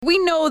We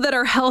know that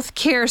our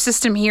healthcare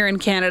system here in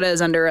Canada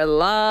is under a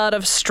lot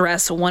of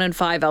stress. 1 in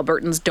 5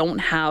 Albertans don't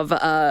have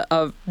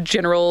a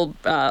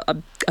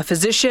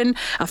physician,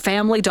 a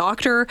family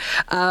doctor.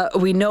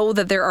 We know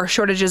that there are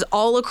shortages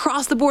all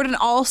across the board in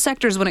all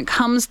sectors when it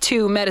comes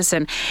to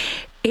medicine.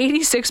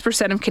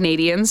 86% of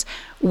Canadians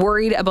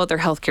worried about their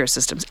healthcare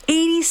systems.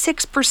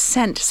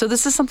 86%. So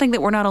this is something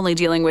that we're not only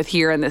dealing with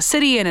here in the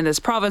city and in this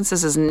province,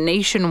 this is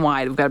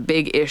nationwide. We've got a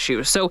big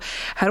issue. So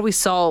how do we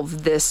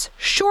solve this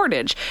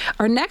shortage?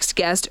 Our next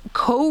guest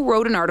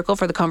co-wrote an article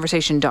for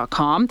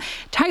theconversation.com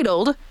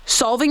titled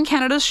 "Solving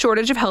Canada's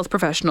Shortage of Health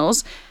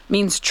Professionals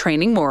Means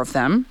Training More of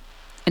Them,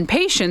 and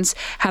Patients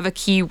Have a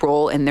Key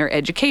Role in Their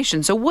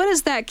Education." So what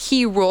is that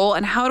key role,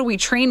 and how do we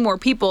train more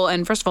people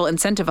and, first of all,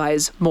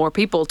 incentivize more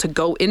people to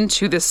go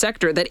into this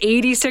sector that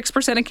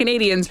 86% of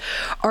Canadians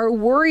are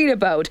worried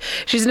about?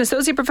 She's an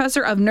associate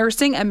professor of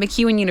nursing at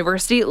MacEwan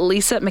University.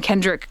 Lisa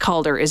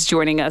McKendrick-Calder is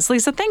joining us.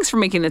 Lisa, thanks for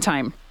making the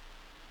time.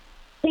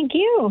 Thank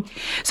you.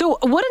 So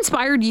what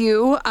inspired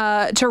you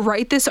to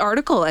write this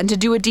article and to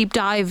do a deep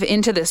dive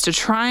into this, to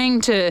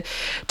trying to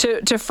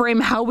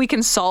frame how we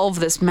can solve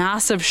this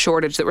massive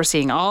shortage that we're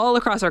seeing all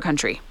across our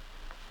country?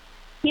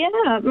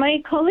 Yeah,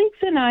 my colleagues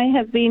and I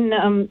have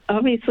been,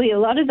 obviously, a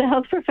lot of the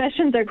health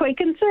professions are quite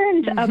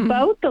concerned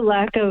about the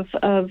lack of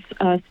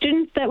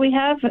students that we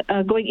have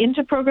going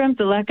into programs,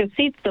 the lack of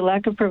seats, the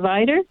lack of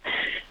providers.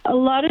 A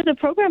lot of the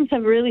programs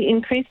have really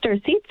increased our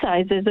seat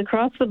sizes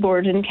across the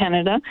board in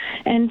Canada,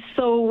 and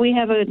so we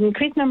have an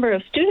increased number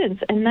of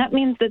students, and that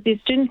means that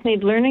these students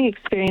need learning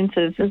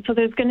experiences, and so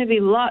there's going to be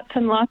lots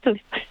and lots of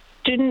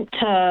student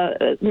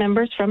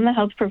members from the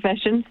health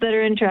professions that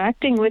are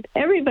interacting with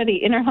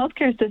everybody in our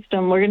healthcare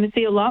system. We're going to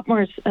see a lot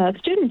more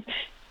students.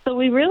 So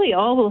we really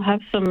all will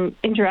have some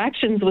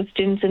interactions with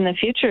students in the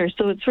future.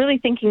 So it's really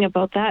thinking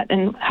about that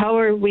and how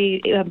are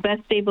we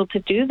best able to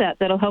do that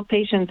that'll help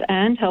patients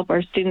and help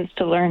our students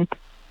to learn.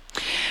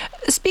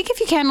 Speak,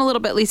 if you can, a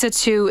little bit, Lisa,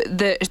 to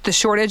the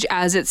shortage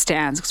as it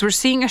stands, because we're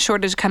seeing a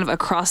shortage kind of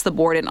across the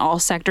board in all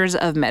sectors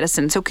of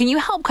medicine. So can you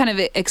help kind of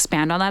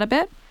expand on that a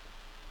bit?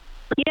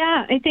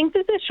 Yeah, I think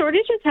that the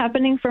shortage is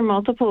happening for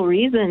multiple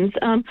reasons.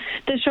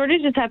 The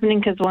shortage is happening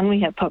because, one, we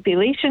have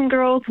population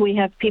growth, we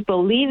have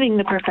people leaving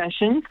the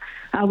profession,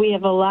 we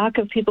have a lack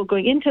of people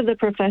going into the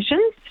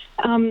professions,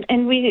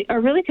 and we are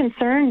really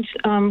concerned.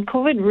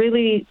 COVID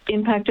really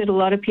impacted a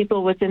lot of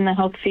people within the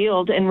health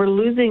field, and we're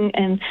losing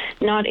and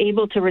not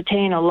able to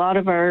retain a lot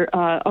of our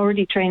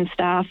already trained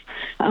staff.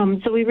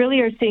 So we really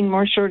are seeing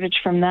more shortage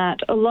from that.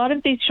 A lot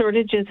of these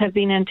shortages have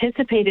been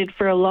anticipated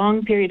for a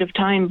long period of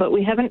time, but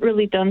we haven't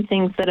really done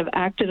things that have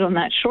acted on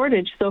that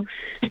shortage. So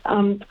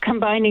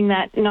combining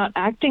that, not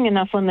acting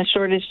enough on the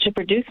shortage to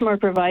produce more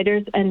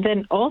providers, and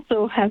then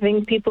also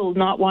having people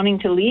not wanting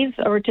to leave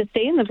or to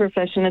stay in the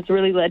profession has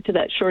really led to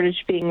that shortage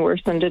being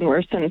worsened and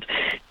worsened,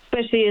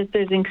 especially as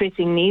there's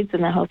increasing needs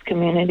in the health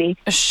community.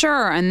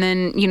 Sure. And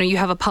then, you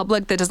have a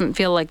public that doesn't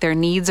feel like their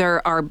needs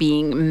are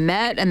being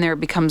met, and there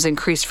becomes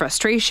increased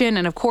frustration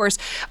and, of course,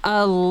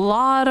 a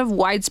lot of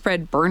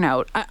widespread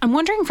burnout. I'm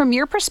wondering, from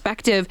your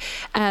perspective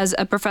as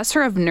a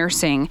professor of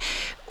nursing,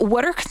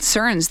 what are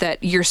concerns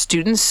that your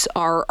students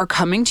are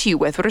coming to you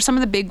with? What are some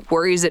of the big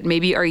worries that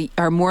maybe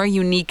are more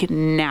unique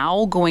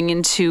now going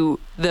into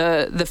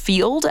the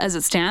field as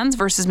it stands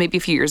versus maybe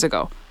a few years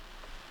ago?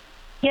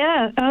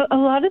 Yeah, a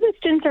lot of the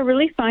students are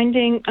really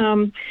finding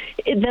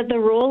that the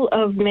role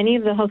of many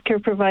of the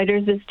healthcare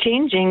providers is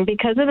changing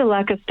because of the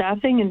lack of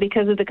staffing and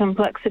because of the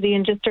complexity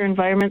in just our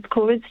environments.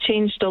 COVID's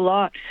changed a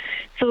lot.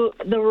 So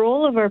the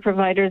role of our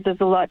providers is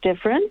a lot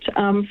different,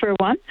 for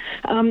one.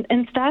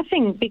 And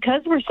staffing,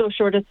 because we're so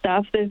short of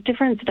staff, there's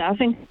different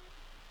staffing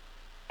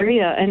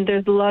area, and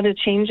there's a lot of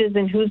changes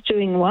in who's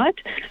doing what.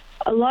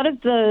 A lot of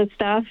the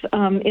staff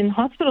in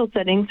hospital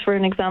settings, for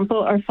an example,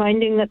 are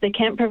finding that they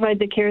can't provide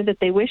the care that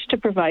they wish to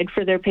provide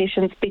for their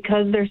patients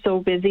because they're so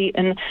busy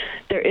and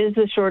there is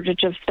a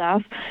shortage of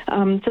staff.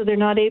 So they're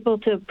not able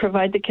to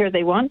provide the care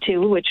they want to,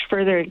 which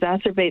further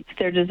exacerbates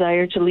their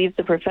desire to leave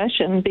the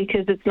profession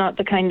because it's not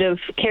the kind of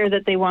care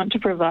that they want to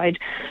provide.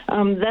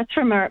 That's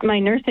from my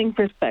nursing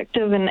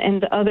perspective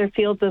and other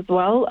fields as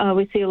well.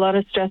 We see a lot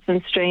of stress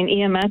and strain.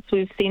 EMS,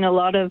 we've seen a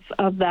lot of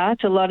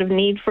that, a lot of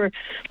need for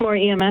more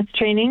EMS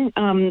training.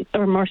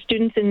 Or more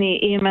students in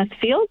the EMS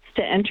fields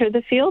to enter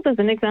the field, as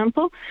an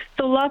example.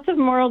 So lots of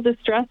moral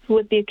distress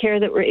with the care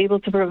that we're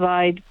able to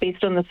provide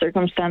based on the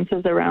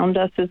circumstances around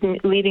us is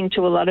leading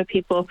to a lot of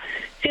people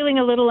feeling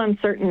a little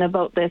uncertain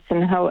about this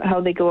and how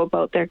they go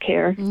about their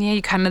care. Yeah,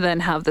 you kind of then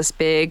have this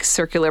big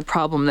circular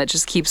problem that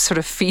just keeps sort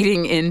of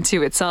feeding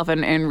into itself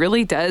and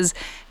really does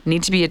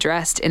need to be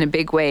addressed in a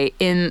big way.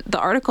 In the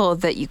article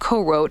that you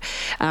co-wrote,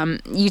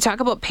 you talk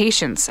about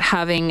patients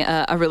having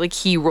a really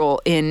key role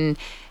in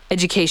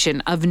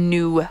education of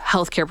new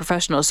healthcare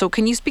professionals. So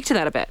can you speak to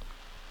that a bit?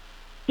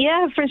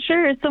 Yeah, for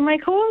sure. So my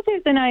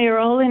co-authors and I are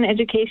all in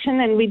education,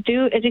 and we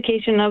do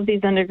education of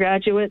these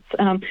undergraduates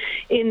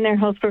in their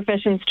health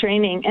professions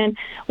training. And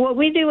what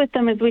we do with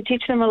them is we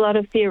teach them a lot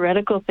of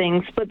theoretical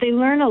things, but they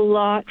learn a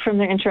lot from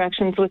their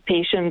interactions with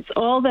patients.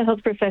 All the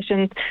health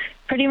professions,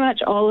 pretty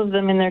much all of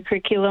them in their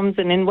curriculums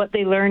and in what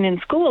they learn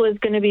in school is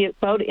going to be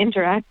about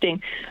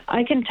interacting.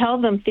 I can tell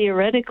them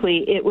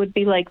theoretically it would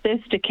be like this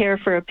to care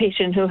for a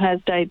patient who has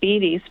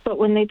diabetes, but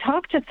when they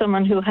talk to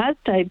someone who has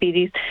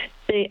diabetes,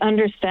 they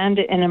understand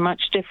it in a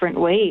much different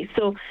way.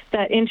 So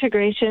that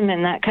integration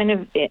and that kind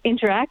of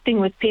interacting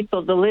with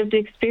people, the lived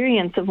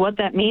experience of what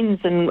that means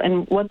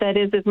and what that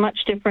is much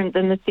different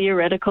than the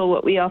theoretical,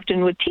 what we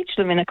often would teach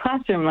them in a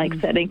classroom-like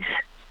setting.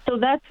 So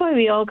that's why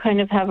we all kind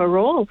of have a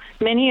role.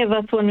 Many of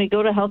us, when we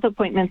go to health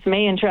appointments,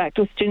 may interact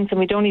with students and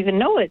we don't even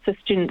know it's a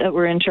student that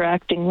we're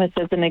interacting with,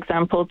 as an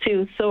example,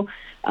 too. So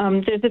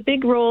there's a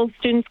big role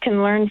students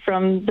can learn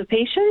from the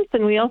patients,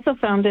 and we also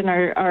found in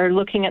our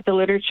looking at the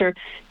literature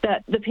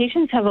that the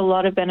patients have a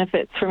lot of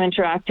benefits from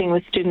interacting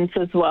with students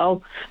as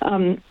well.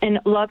 And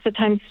lots of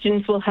times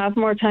students will have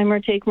more time or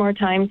take more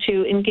time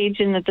to engage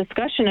in the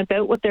discussion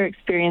about what their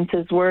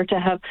experiences were, to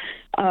have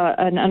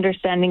an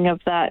understanding of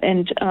that,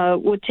 and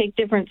would take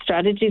different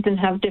strategies and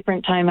have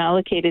different time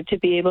allocated to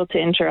be able to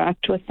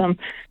interact with them.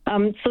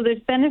 So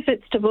there's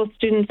benefits to both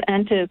students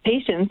and to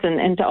patients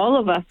and to all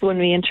of us when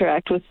we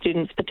interact with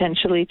students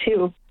potentially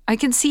too. I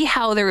can see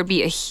how there would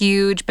be a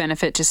huge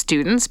benefit to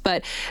students,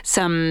 but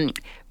some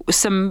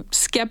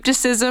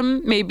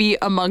skepticism maybe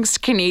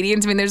amongst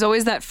Canadians. I mean, there's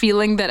always that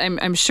feeling that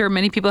I'm sure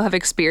many people have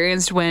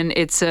experienced when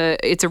it's a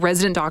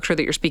resident doctor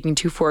that you're speaking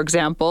to, for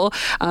example,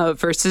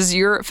 versus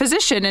your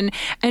physician,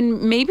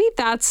 and maybe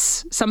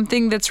that's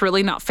something that's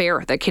really not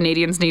fair that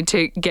Canadians need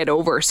to get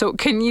over. So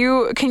can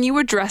you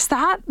address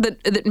that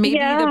maybe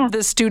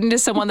the student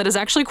is someone that is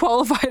actually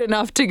qualified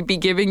enough to be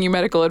giving you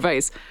medical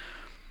advice?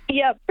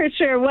 Yeah, for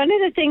sure. One of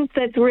the things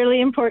that's really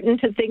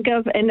important to think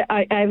of, and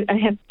I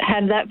have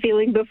had that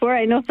feeling before.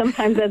 I know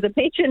sometimes as a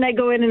patient, I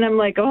go in and I'm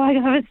like, oh, I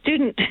have a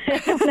student. I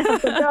don't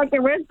have the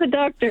doctor. Where's the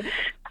doctor?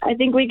 I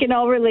think we can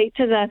all relate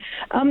to that.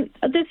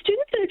 The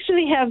students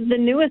actually have the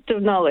newest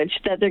of knowledge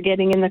that they're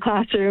getting in the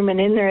classroom and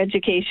in their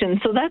education.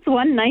 So that's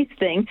one nice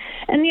thing.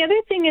 And the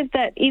other thing is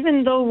that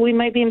even though we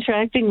might be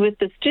interacting with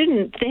the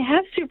student, they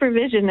have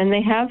supervision and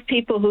they have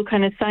people who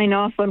kind of sign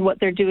off on what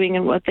they're doing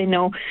and what they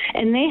know.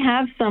 And they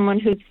have someone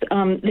who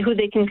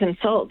they can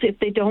consult if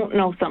they don't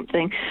know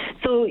something.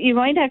 So you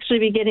might actually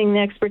be getting the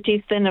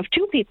expertise then of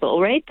two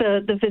people, right?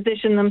 The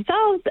physician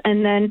themselves,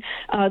 and then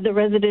the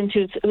resident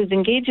who's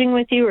engaging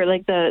with you, or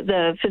like the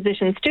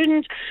physician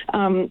student,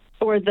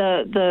 or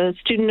the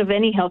student of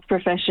any health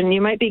profession.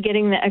 You might be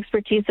getting the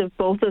expertise of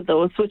both of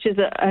those, which is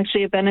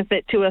actually a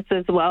benefit to us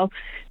as well.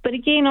 But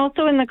again,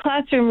 also in the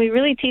classroom, we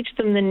really teach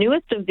them the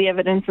newest of the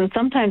evidence, and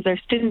sometimes our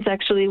students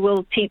actually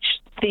will teach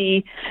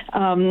the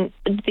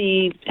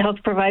health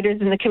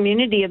providers in the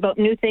community about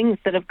new things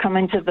that have come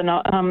into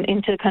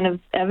into kind of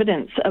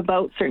evidence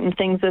about certain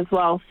things as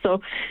well.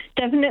 So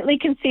definitely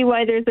can see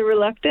why there's a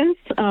reluctance,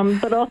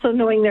 but also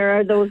knowing there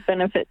are those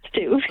benefits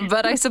too.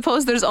 But I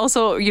suppose there's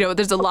also,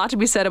 there's a lot to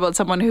be said about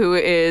someone who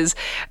is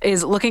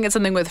looking at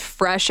something with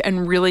fresh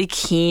and really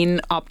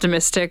keen,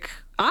 optimistic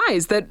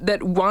eyes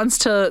that wants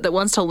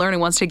to learn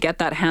and wants to get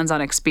that hands-on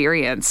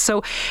experience.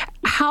 So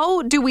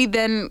how do we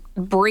then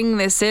bring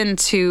this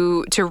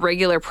into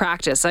regular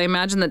practice? I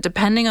imagine that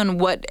depending on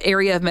what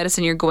area of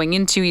medicine you're going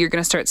into, you're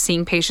going to start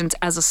seeing patients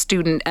as a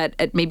student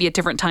at maybe a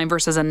different time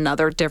versus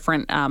another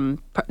different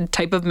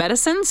type of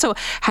medicine. So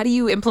how do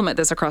you implement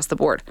this across the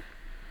board?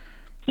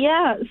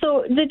 Yeah,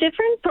 so the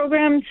different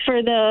programs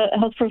for the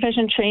health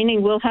profession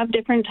training will have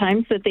different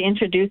times that they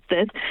introduce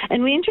this,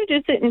 and we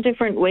introduce it in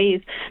different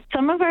ways.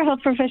 Some of our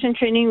health profession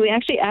training, we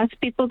actually ask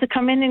people to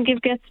come in and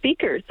give guest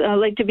speakers,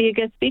 like to be a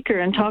guest speaker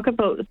and talk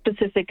about a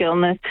specific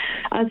illness.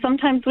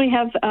 Sometimes we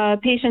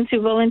have patients who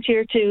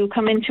volunteer to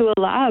come into a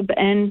lab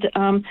and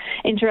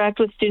interact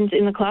with students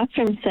in the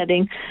classroom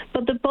setting.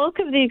 But the bulk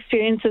of the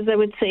experiences, I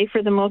would say,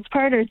 for the most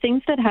part, are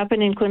things that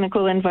happen in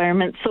clinical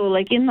environments. So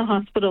like in the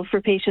hospital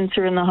for patients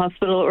who are in the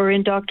hospital, or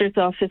in doctor's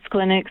office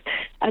clinics.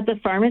 At the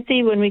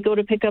pharmacy, when we go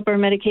to pick up our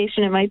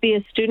medication, it might be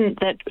a student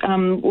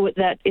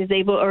that is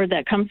able, or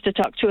that comes to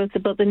talk to us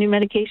about the new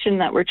medication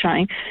that we're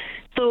trying.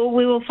 So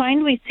we will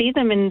find we see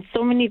them in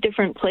so many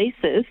different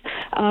places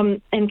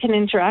and can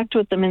interact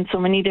with them in so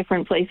many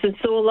different places.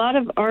 So a lot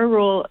of our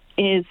role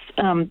is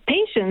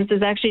patients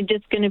is actually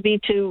just going to be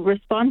to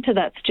respond to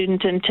that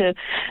student and to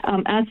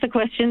ask the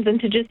questions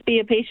and to just be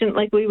a patient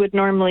like we would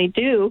normally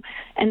do.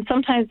 And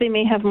sometimes they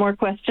may have more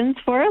questions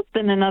for us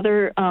than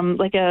another,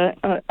 like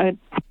a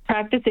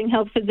practicing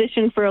health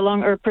physician for a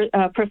long, or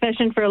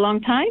profession for a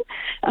long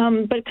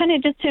time, but kind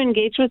of just to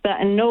engage with that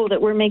and know that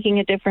we're making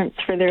a difference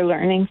for their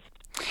learning.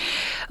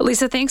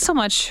 Lisa, thanks so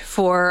much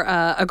for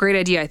a great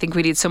idea. I think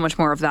we need so much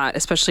more of that,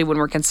 especially when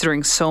we're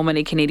considering so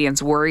many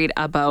Canadians worried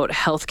about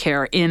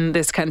healthcare in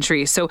this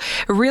country. So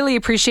really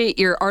appreciate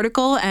your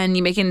article and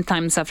you making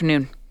time this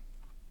afternoon.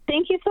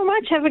 Thank you so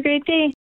much. Have a great day.